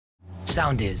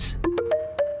Soundis.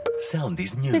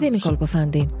 Soundis News. Με την Νικόλ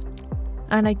Ποφάντη.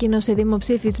 Ανακοίνωσε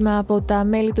δημοψήφισμα από τα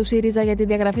μέλη του ΣΥΡΙΖΑ για τη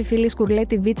διαγραφή Φυλής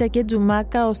Κουρλέτη, Βίτσα και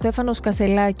Τζουμάκα ο Στέφανος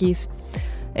Κασελάκης.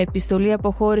 Επιστολή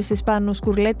αποχώρησης πάνω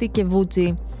Κουρλέτη και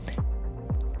Βούτση.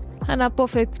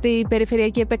 Αναπόφευκτη η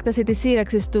περιφερειακή επέκταση της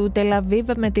σύραξης του Τελαβίβ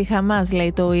με τη Χαμάς,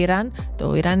 λέει το Ιράν.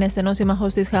 Το Ιράν είναι στενός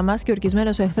σύμμαχος της Χαμάς και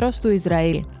ορκισμένος εχθρός του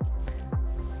Ισραήλ.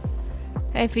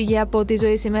 Έφυγε από τη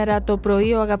ζωή σήμερα το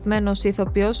πρωί ο αγαπημένος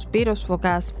ηθοποιός Σπύρος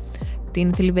Φωκάς.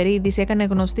 Την θλιβερή είδηση έκανε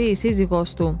γνωστή η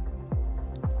σύζυγός του.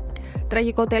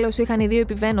 Τραγικό τέλος είχαν οι δύο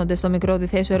επιβαίνοντες στο μικρό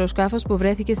διθέσιο αεροσκάφος που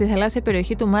βρέθηκε στη θαλάσσια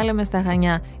περιοχή του Μάλεμε στα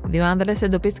Χανιά. Οι δύο άνδρες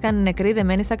εντοπίστηκαν νεκροί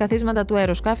δεμένοι στα καθίσματα του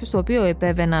αεροσκάφους στο οποίο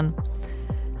επέβαιναν.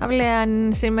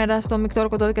 Αυλέαν σήμερα στο Μεικτό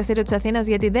Ορκωτό Δικαστήριο της Αθήνας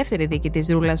για τη δεύτερη δίκη της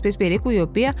Ρούλας Πισπυρίκου, η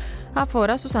οποία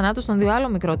αφορά στους θανάτους των δύο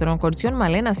άλλων μικρότερων κοριτσιών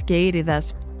Μαλένας και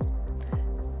Ήριδας.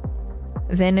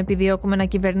 Δεν επιδιώκουμε να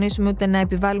κυβερνήσουμε ούτε να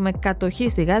επιβάλλουμε κατοχή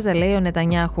στη Γάζα, λέει ο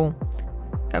Νετανιάχου.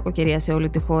 Κακοκαιρία σε όλη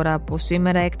τη χώρα. Από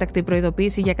σήμερα έκτακτη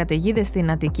προειδοποίηση για καταιγίδες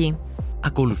στην Αττική.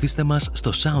 Ακολουθήστε μας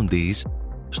στο Soundis,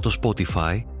 στο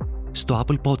Spotify, στο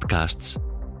Apple Podcasts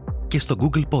και στο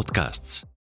Google Podcasts.